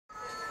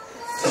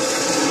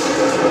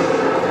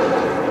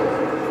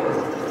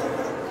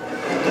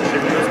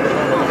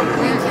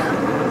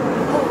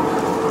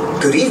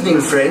Good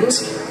evening,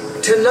 friends.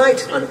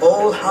 Tonight on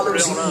All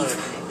Hallows Eve,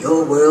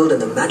 your world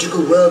and the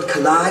magical world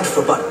collide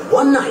for but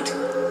one night.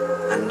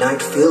 A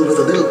night filled with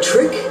a little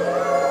trick,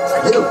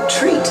 a little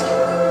treat,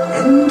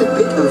 and a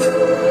bit of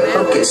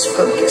hocus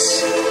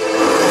pocus.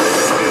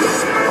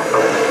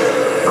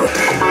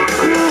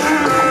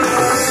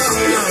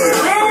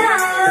 When I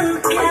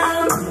look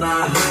out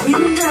my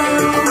window,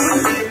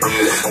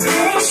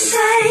 many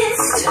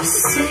sights to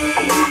see.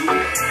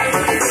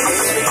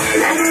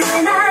 And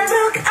when I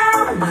look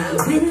out my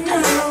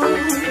window,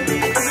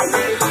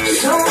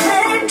 so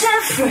many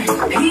different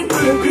people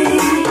to be.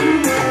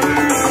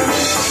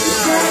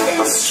 That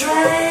is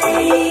strange,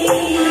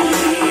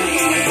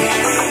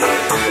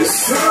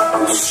 so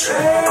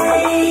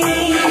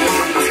strange.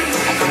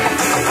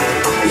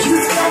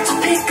 You've got to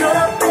pick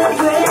up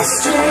every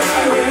stitch.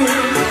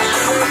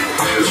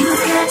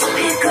 You've got to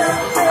pick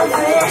up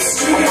every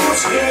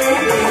stitch, yeah.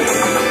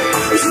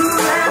 Two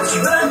rats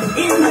run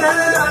in the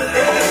night.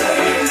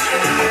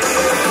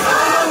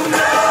 Oh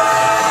no,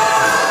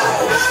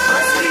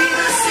 must be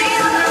the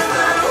season of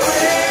the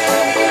way.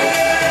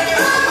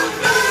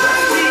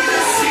 Must be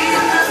the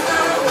season of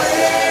the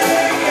way.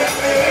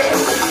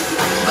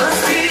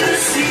 Must be the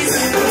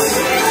season of the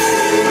way.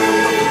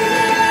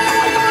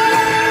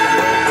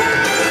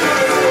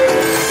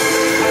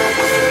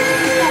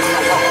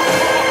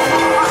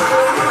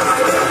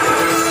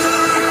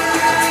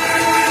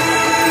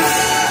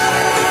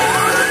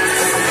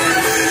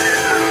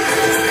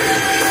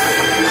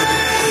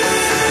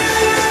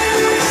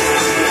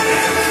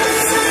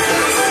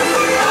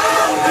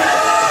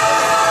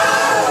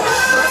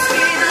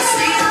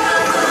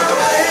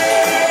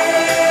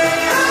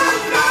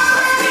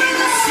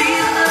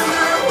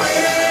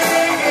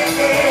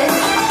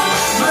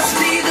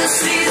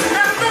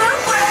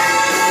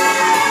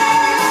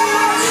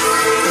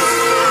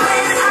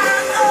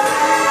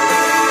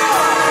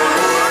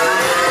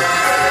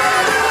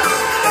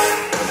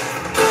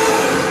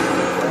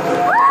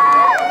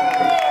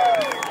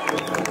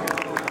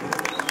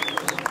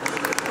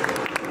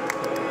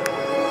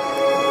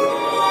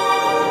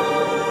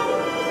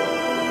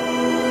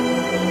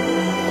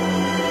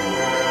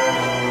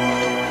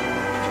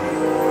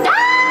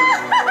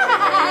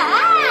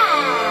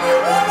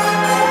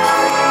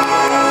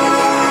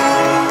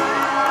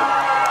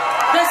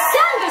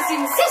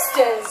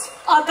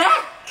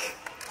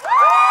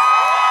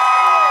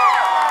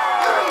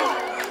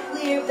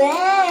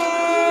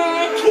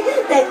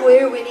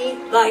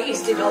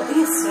 Is it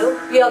obvious? So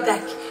we are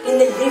back in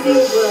the living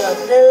world.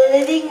 The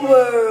living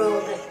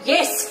world.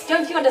 Yes,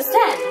 don't you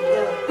understand?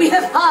 No. We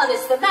have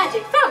harnessed the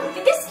magic found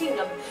in this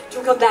kingdom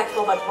to come back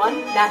for but one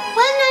night.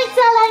 One night's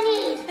all I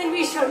need. And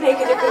we shall make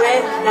it a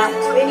grand night,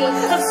 Winnie,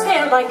 of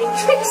spellbinding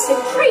tricks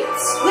and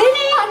treats.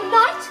 Winnie, a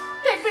night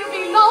that will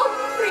be long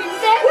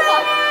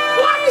remembered.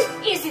 What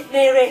is it,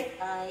 Mary?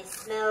 I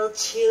smell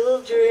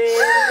children.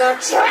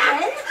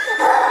 Children?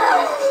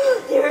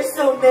 There are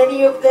so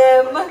many of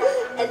them,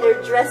 and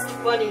they're dressed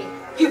funny.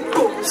 You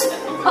fools!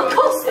 Of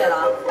course there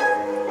are.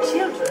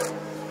 Children.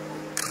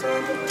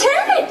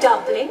 Tell me,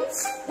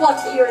 dumplings, what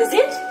year is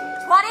it?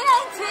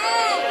 2019!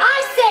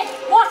 I said,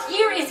 what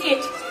year is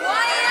it?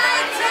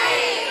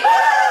 2019!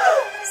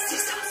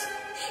 Sisters,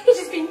 it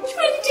has been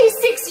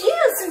 26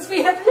 years since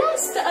we have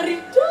last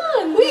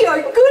returned. We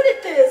are good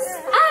at this.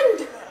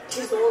 And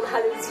 'tis All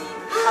Hallows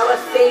Eve, our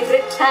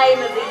favorite time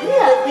of the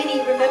year. But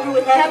Winnie, remember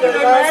what happened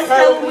on last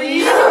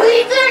Halloween?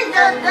 We turned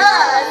the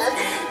dust!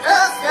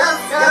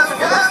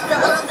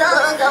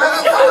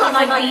 Oh,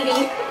 my baby.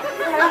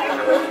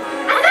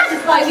 And that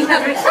is why we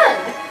have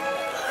returned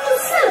to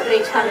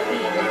celebrate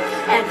Halloween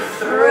and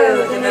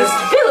throw the most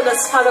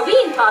villainous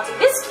Halloween party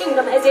this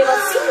kingdom has ever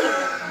seen.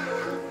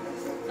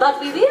 But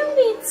we will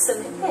need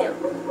some help.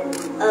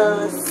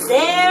 Oh,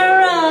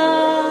 Sarah!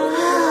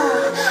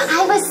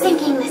 I was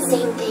thinking the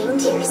same thing,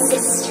 dear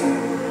sister.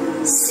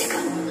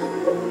 Second.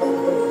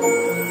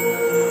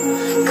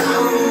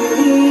 Come,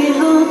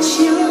 little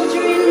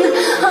children,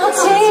 I'll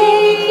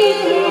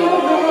take you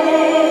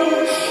away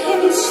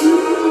into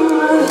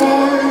a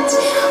land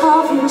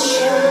of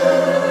enchantment.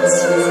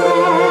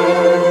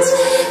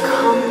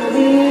 Come,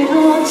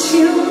 little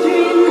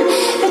children,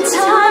 the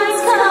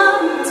time's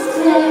come to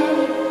play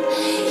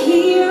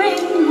here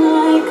in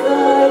my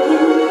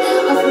garden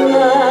of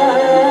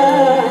magic.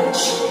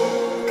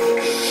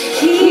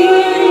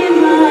 Here in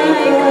my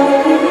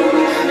garden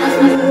of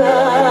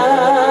magic.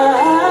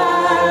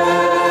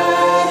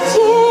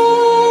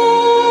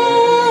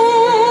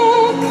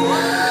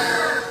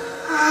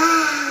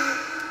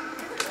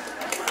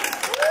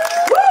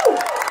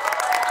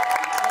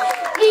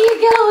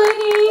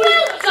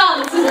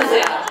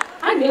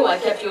 I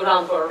kept you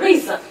around for a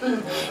reason.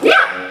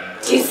 Now,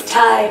 'tis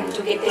time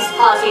to get this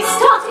party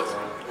started.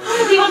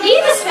 We will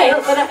need the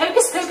spell for the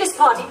Hocus Pocus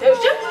party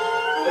potion.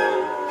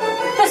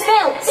 The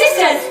spell,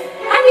 sisters,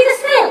 hand me the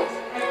spell.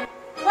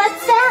 What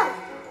spell?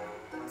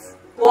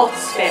 What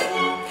spell?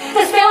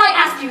 The spell I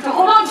asked you to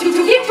hold on to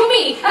give to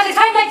me at a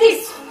time like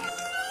this.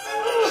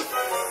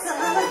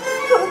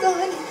 Hold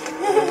on.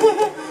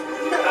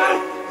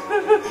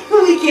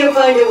 We can't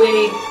find it,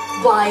 Winnie.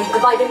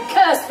 have I been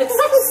cursed with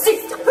such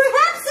symptoms?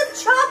 Perhaps some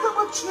chocolate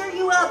will cheer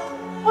you up.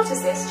 What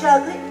is this?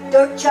 Chocolate,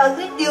 dark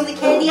chocolate, the only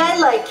candy I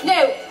like.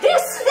 No,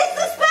 this! It's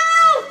the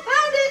spell!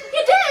 Found it!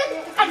 You did!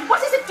 And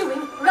what is it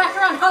doing? Wrapped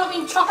around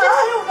Halloween chocolate?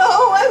 I don't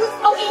know, I was...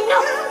 Oh,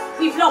 enough!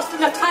 We've lost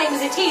enough time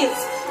as it is.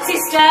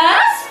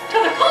 Sisters, to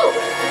the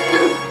cauldron!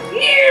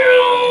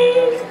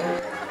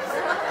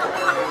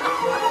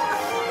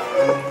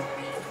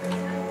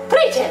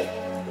 Pray tell,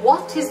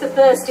 what is the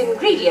first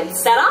ingredient,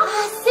 Sarah?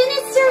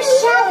 Sinister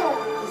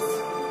shadows.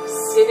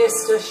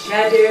 Sinister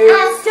shadows.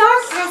 As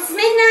dark as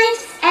midnight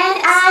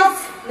and as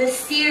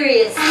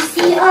mysterious. as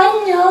the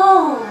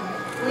unknown.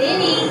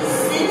 Winnie,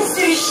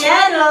 sinister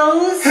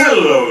shadows.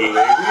 Hello,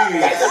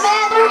 ladies.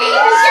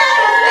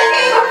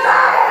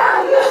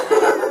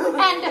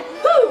 And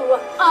who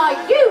are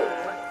you?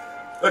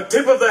 A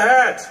tip of the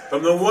hat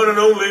from the one and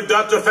only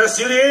Dr.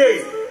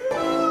 Facilier,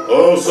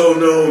 also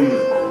known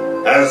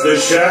as the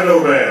Shadow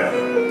Man.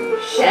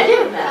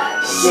 Shadow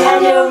Man.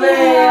 Shadow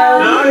Man.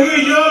 Now I hear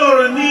y'all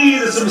are in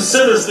need of some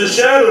sinister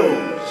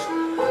shadows.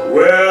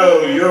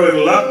 Well, you're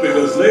in luck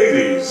because,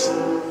 ladies,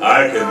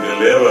 I can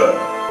deliver.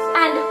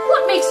 And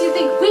what makes you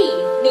think we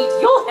need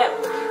your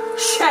help,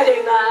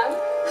 Shadow Man?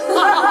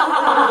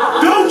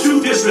 Don't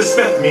you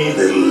disrespect me,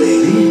 little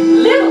lady.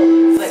 Little.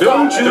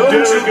 Don't you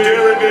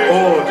derogate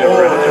or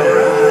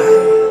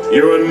deride.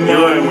 You're a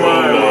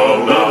my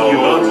world, not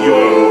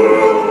your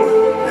world.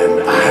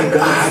 And I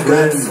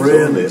got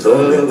friends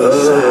on the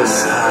other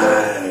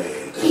side.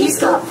 He's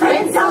got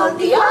friends on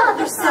the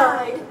other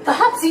side.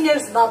 Perhaps he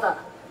knows Mother.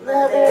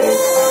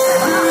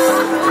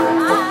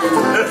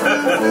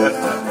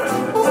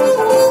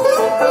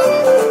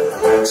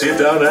 Sit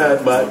down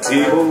at my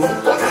table.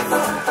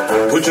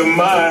 Put your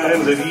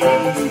mind at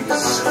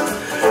ease.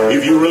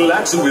 If you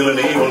relax, it will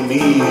enable me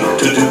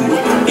to do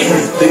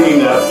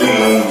anything I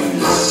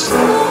please.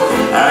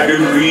 I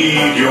can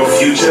read your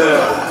future.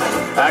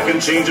 I can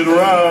change it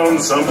around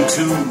some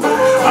too.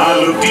 I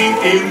look deep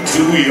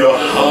into your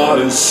heart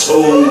and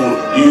soul.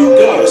 You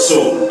got a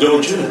soul,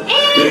 don't you?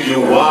 Make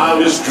your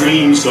wildest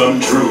dreams come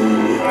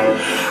true.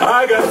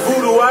 I got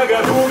voodoo, I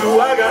got hoodoo,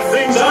 I got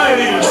things I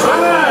ain't even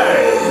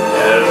tried.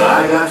 And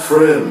I got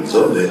friends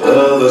on the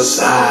other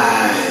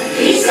side.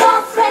 He's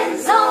got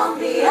friends on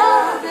the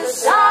other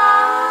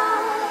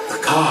side. The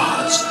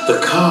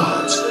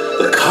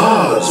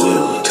cards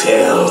will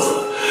tell.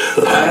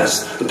 The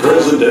past, the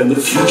present, and the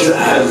future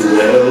as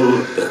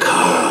well. The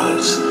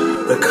cards.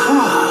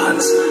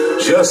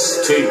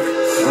 Just take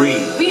 3.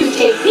 Will you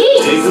take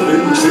these? Take a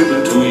little trip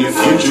into your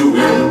future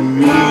with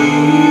me.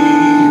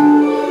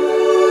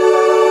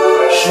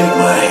 Shake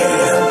my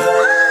hand.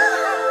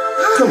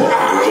 Come on,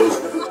 girls.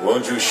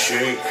 Won't you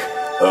shake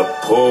a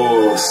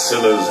poor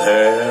sinner's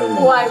hand?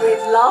 Why,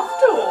 we'd love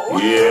to.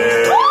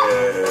 Yeah.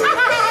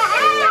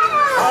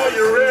 Are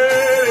you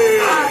ready?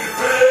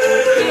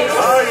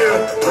 Are you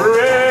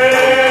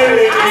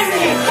ready?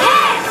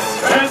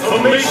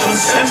 Transformation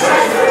Center.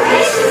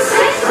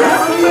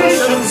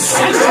 Transformation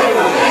Center.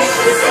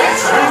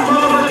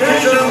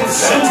 Transformation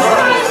Center.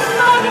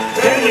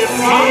 Can you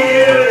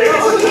feel it?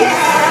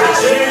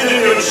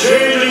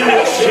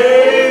 You're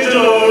changing,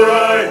 all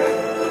right.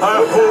 I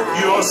hope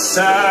you're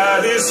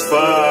satisfied.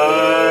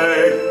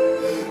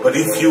 But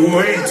if you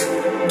ain't,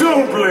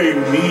 don't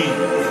blame me.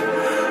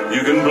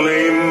 You can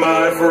blame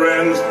my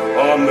friends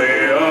on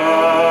the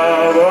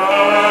other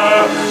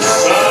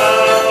side.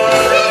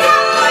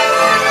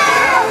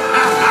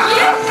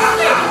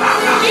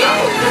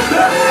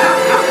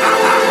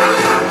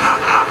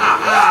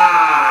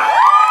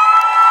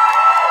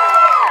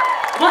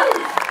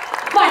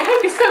 My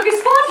Hocus Pocus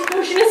party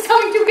potion is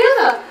coming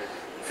together.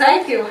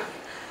 Thank you,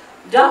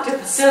 Dr.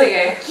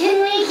 Facilier.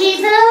 Can we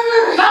keep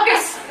them?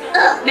 Focus!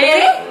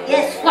 Mary?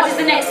 Yes. What is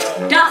the next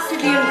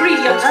dastardly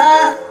ingredient?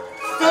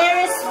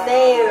 Ferris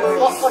Mayors.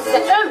 What is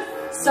that? Oh,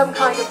 some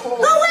kind of ball.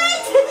 Oh,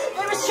 wait!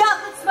 There was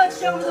chocolate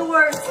smudged over the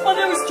words. Oh,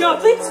 there was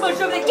chocolate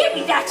smudged over there. Give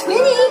me that.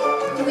 Winnie,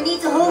 do we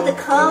need to hold the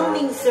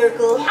calming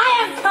circle? I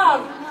am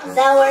calm.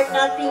 Thou art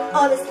not being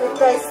honest with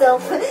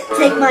thyself.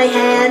 Take my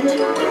hand.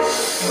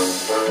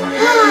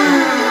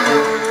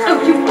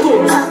 Oh, you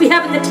fools. We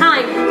haven't the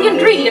time. The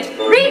ingredient.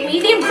 Read me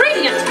the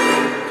ingredient.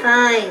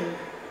 Fine.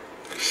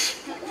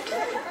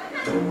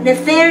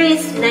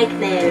 Nefarious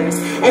nightmares,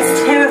 as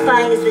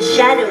terrifying as the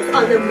shadows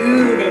on the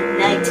moon at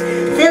night,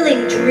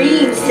 filling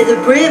dreams to the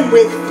brim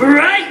with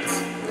fright.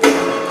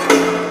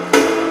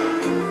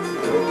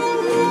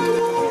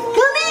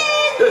 Come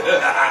in!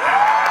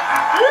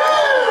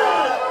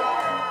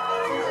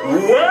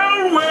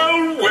 Well,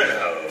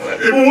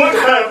 what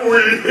have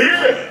we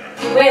here?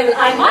 Well,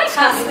 I might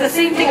ask the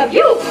same thing of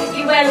you.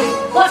 Well,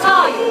 what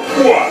are you?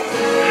 What?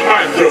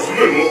 I'm just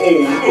little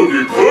old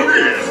Oogie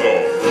Boogie is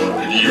all.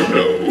 You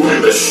know,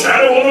 the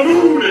shadow on the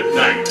moon at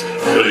night,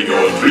 filling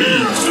your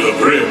dreams to the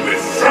brim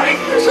with fright.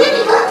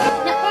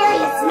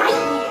 Nefarious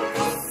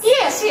nightmares.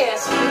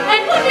 Yes.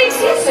 And what makes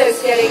you so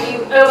scary, you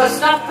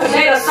overstuffed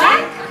potato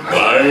sack?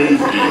 My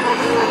dear,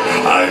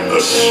 I'm the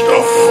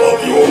stuff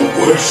of your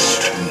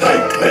worst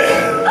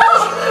nightmare.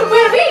 Oh,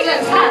 well, we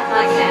don't have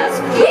nightmares.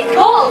 We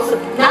call them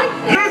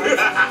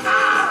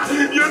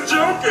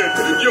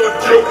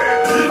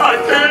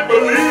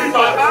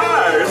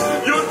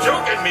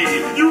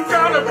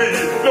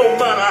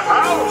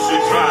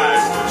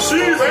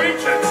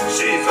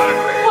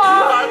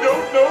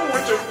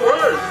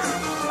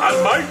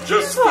might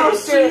just spill a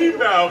seed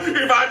now.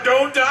 If I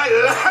don't die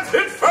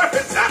laughing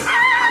first.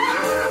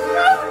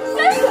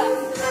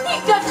 He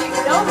doesn't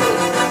even know me.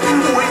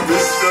 When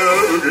Mr.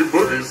 Oogie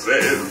Boogie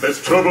says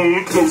there's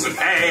trouble close at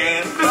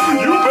hand,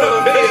 you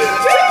better pay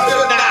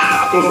attention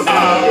now.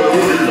 I'm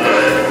Oogie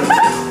Man.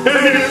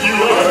 And if you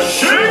are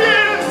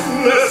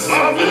shaking, there's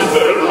something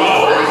very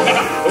wrong.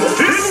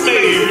 This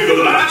may be the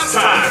last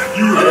time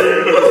you hear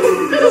the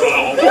Oogie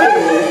song.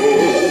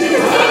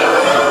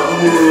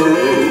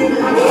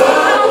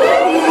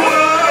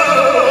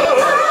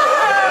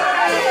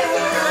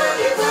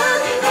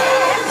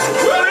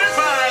 Well, if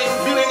I'm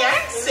feeling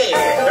antsy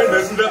and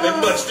there's nothing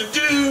much to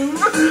do,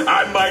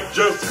 I might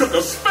just cook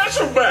a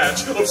special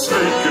batch of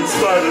snake and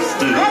spider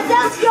stew. That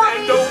sounds yummy.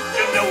 And don't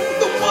you know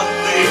the one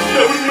thing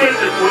that would make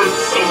it work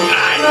so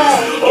nice?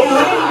 A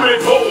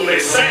roly-poly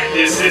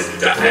sandy sister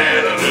to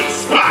add a little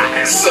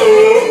spice. So,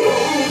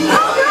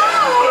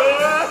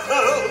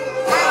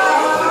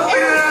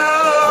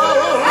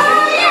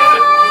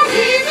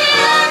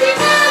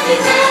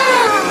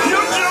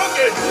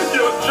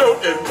 you're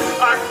joking.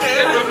 I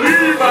can't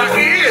believe my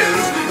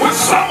ears. When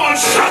someone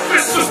shut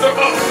this sister up,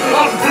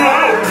 I'm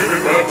drowning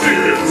in my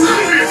tears.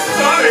 It's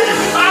funny,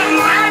 I'm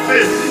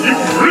laughing. You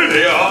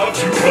really are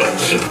too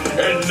much.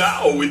 And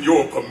now, with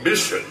your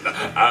permission,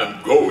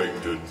 I'm going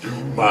to do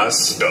my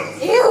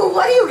stuff. Ew,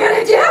 what are you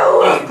gonna do?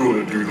 I'm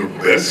going to do the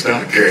best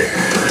I can.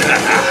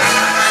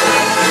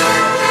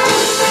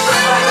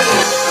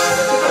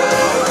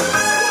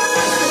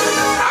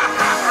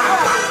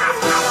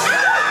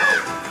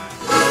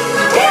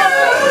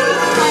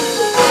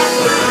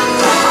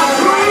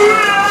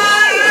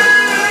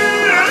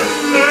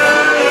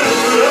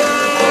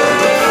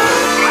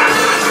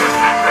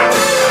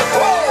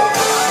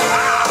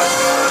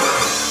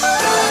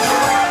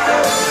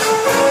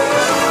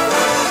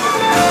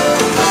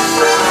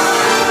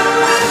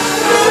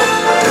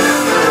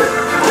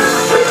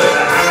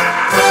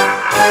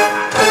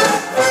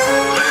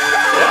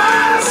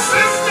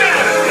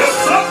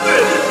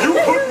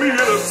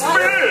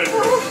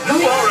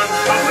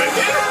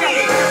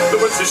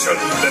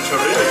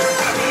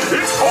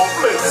 It's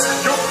hopeless.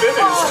 You're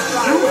finished.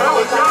 You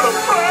haven't got a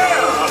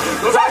prayer.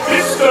 Cause I'm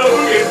Mr.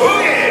 Oogie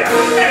Boogie,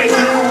 and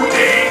you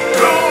ain't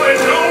going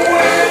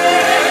nowhere.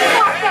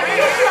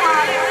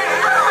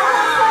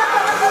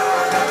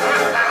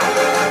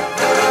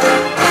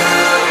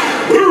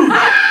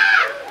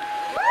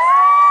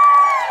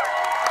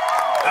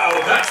 Now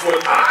that's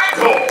what I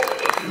call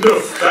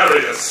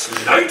nefarious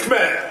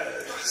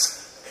nightmares.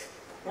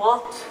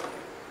 What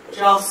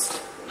just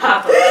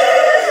happened?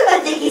 I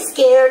think he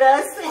scared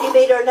us, and he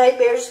made our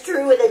nightmares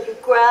true, and then you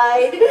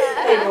cried.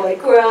 I know I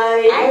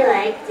cried. I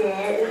liked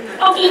it.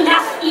 Oh,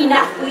 enough,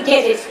 we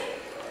did it.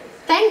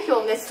 Thank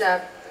you,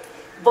 Mr.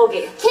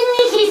 Boogie. Can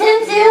we keep him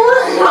too?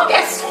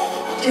 Focus!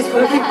 It is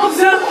working.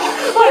 Observe.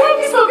 My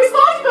Hocus Pocus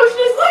party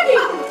potion is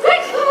working.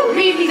 Quick!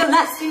 Really the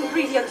last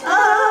ingredient.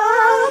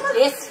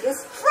 Yes.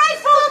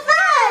 Frightful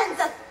friends!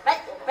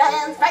 Frightful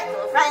friends,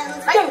 frightful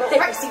friends, Don't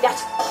let me see that.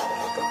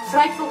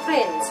 Frightful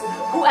friends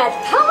who add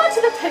power to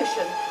the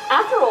potion.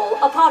 After all,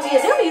 a party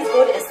is only as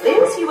good as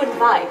those you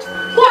invite.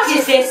 What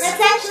is this? That's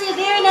actually a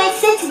very nice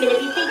sentiment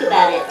if you think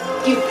about it.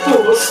 You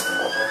fools.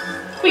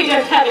 We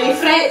don't have any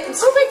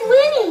friends. Oh, but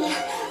Winnie,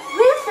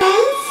 we're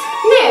friends.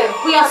 No,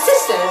 we are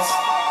sisters.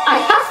 I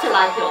have to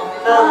like you.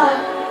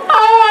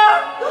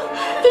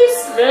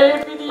 This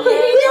may be the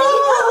end.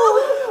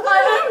 I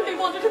only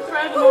wanted to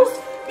throw the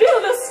most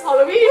villainous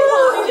Halloween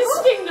party this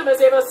kingdom has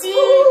ever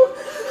seen.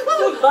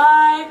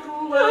 Goodbye,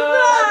 cruel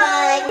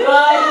world.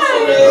 Goodbye,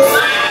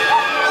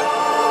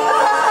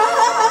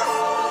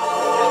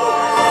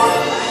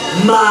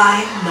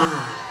 My.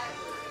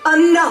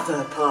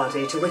 Another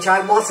party to which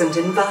I wasn't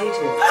invited.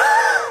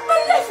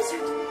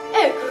 Maleficent!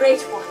 Oh,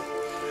 great one.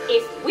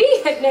 If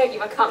we had known you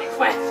were coming,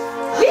 well,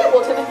 we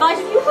would have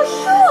invited you for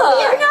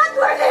sure. You're not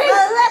worthy!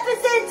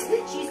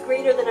 Maleficent! She's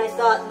greener than I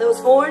thought, and those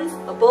horns,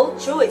 a bold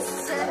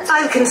choice.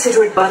 I'll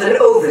consider it but an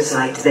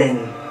oversight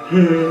then.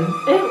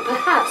 Oh,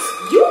 perhaps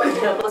you could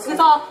help us with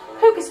our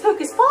Hocus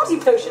Pocus party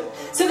potion,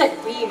 so that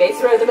we may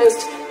throw the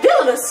most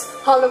villainous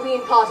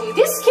Halloween party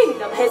this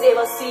kingdom has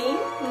ever seen.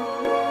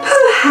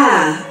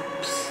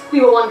 Perhaps. We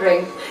were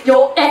wondering,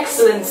 Your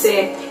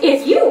Excellency,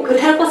 if you could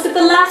help us with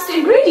the last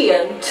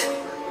ingredient.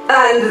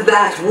 And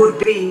that would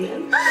be...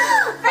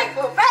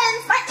 Frightful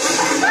friends, frightful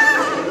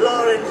friends.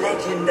 Lore and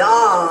legend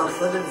are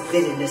full of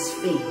villainous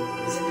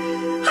fiends.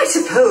 I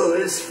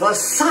suppose for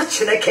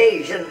such an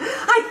occasion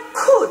I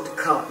could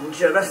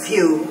conjure a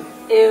few.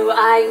 Oh,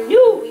 I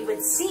knew we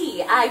would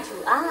see eye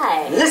to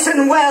eye.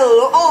 Listen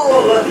well,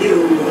 all of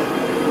you.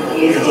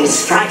 If it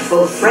is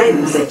frightful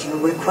friends that you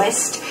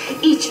request,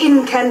 each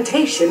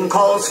incantation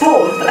calls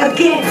forth a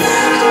guest.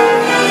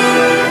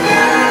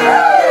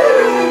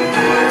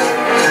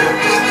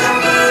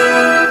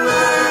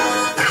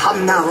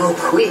 Come now, O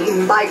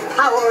Queen, by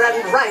power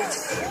and right,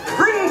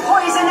 bring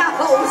poison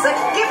apples that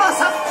give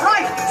us a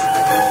fright.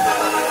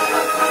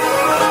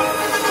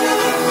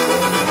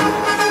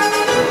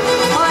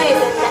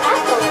 Poison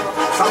apple.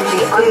 From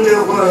the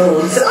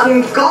underworld's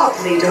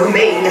ungodly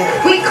domain,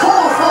 we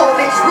call forth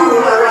its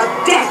ruler of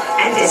death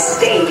and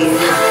disdain.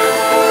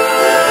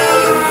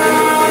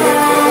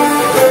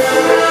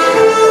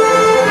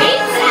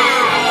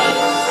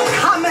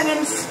 Come and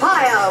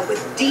inspire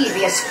with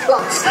devious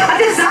plots, a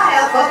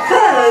desire for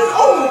birds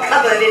all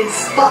covered in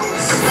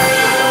spots.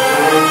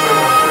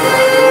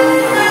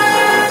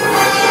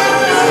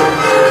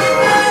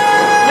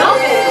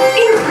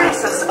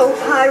 Impress us, O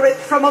pirate,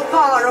 from a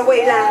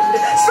faraway land.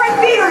 Strike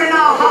fear in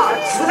our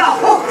hearts with a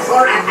hook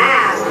or a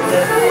hand.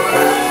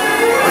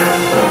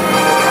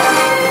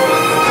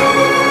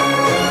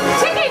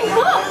 Ticking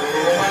clock!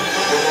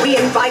 We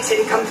invite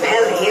and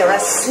compel here a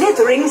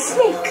slithering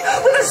snake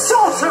with a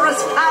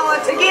sorcerer's power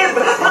to give,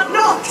 but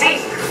not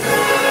take.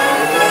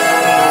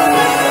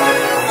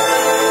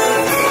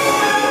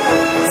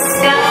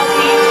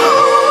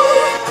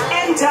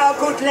 Enter,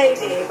 good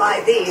lady,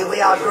 by thee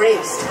we are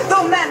graced.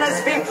 Though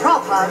manners be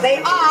proper, they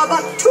are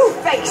but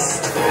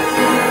two-faced.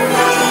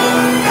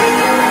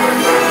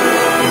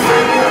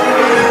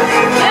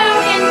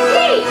 Oh,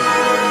 indeed!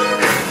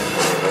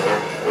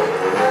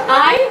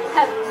 I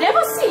have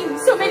never seen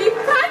so many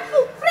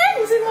prideful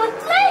friends in one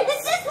place!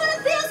 Is this what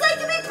it feels like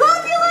to be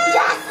popular?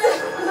 Yes!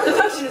 The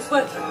potion is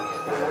working.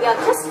 We are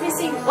just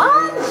missing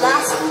one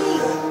last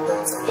thing.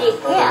 The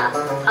hair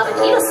of an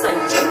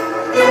innocent.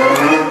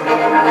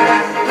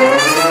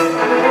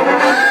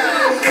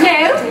 No,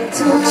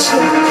 little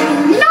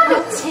children, never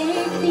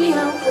take me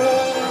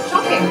away.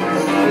 Shocking.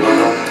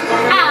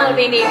 I'll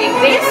be needing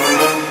this.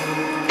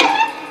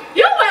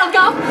 You're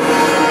welcome.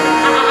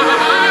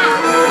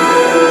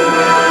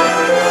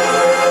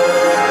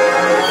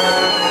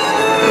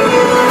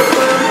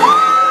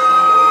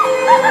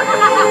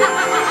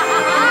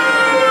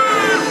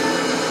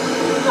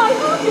 My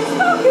Hocus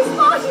Pocus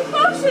party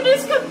potion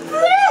is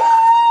complete.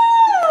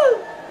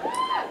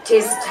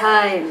 'Tis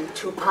time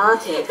to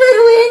party. But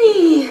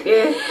Winnie,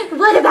 Yeah.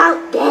 what about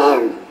them?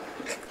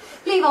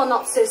 Leave our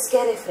not so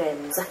scary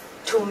friends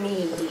to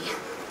me.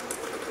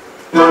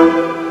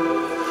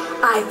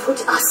 I put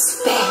a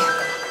spell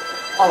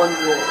on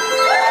you.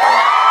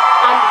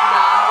 And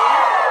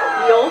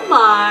now you're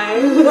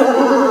mine.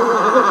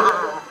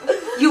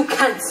 You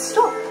can't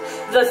stop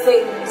the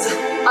things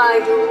I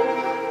do.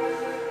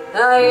 I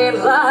ain't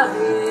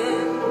lying.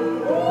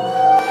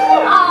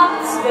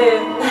 It's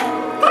been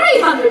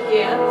 300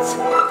 years,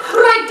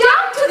 right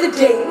down to the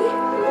day.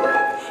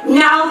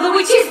 Now the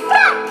witch is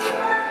back,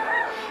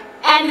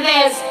 and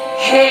there's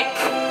heck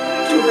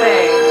to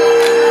pay.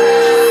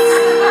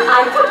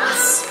 I put a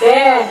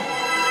spell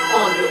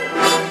on you,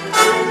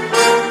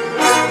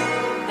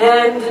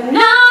 and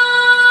now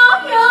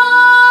you're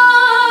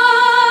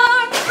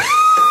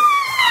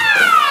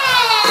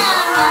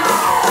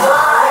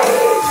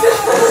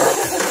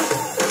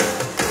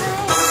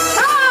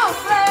Hello,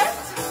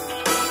 friends.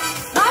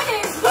 My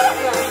name's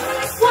Wilbur.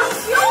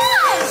 What's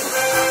yours?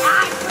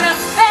 I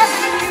protect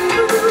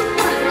you,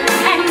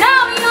 and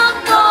now you're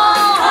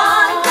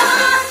gone.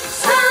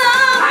 So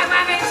long. I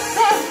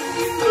respect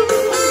you,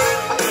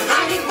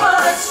 and it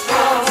was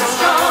strong,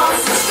 strong,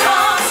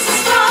 strong,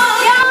 strong.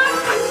 Your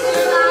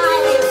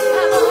life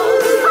have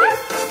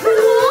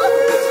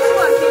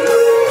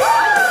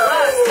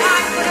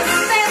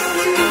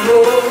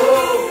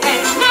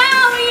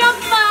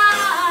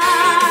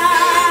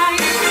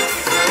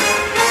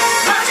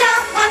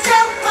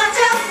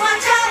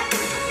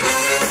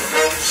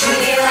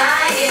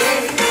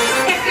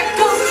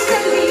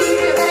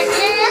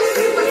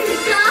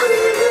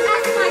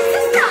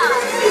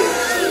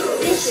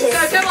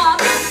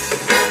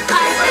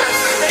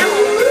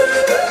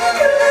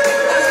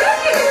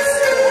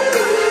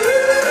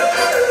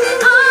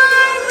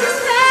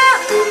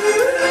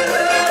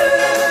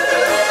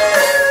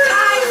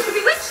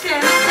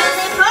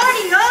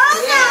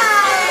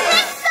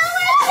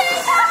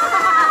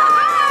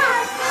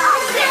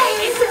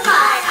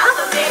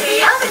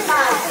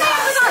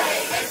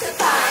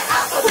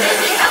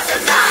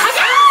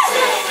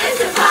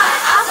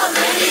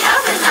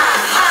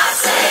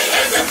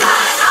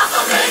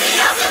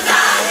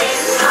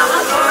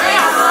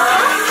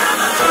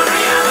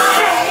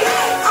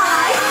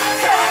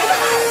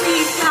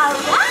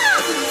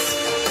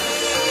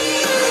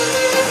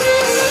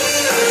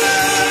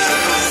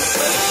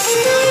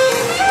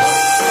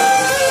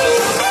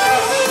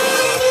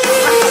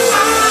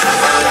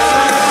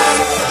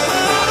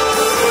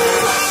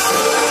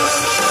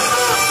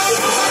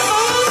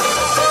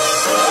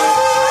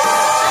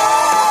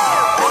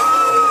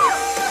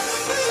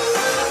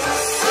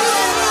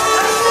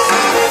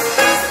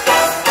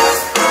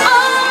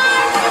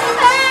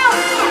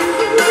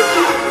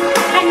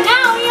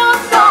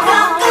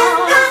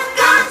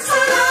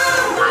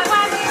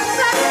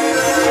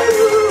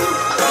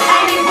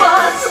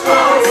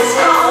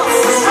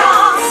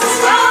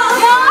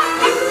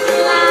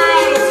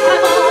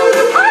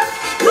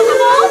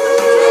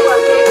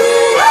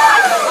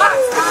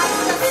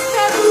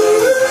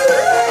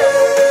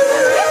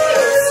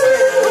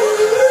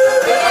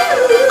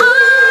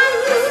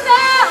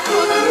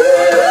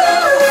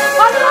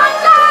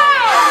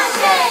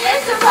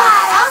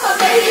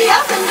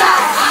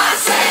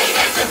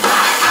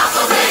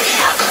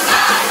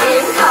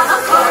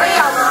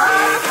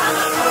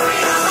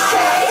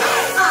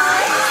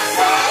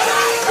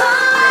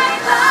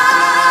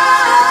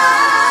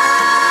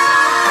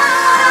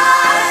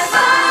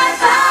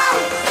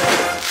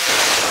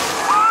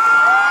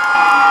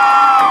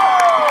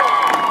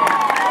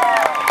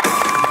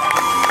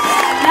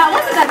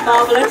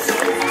marvelous.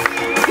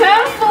 Go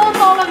forth,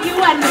 all of you,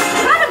 and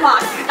run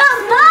amok.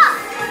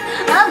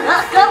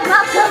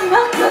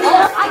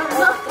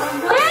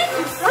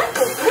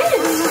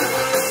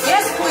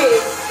 Yes,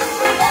 queen.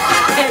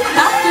 And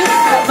captain,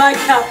 my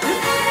captain,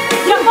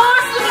 you're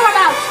fast to run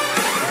out.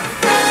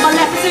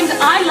 Maleficent,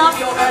 I love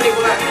your early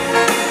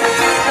work.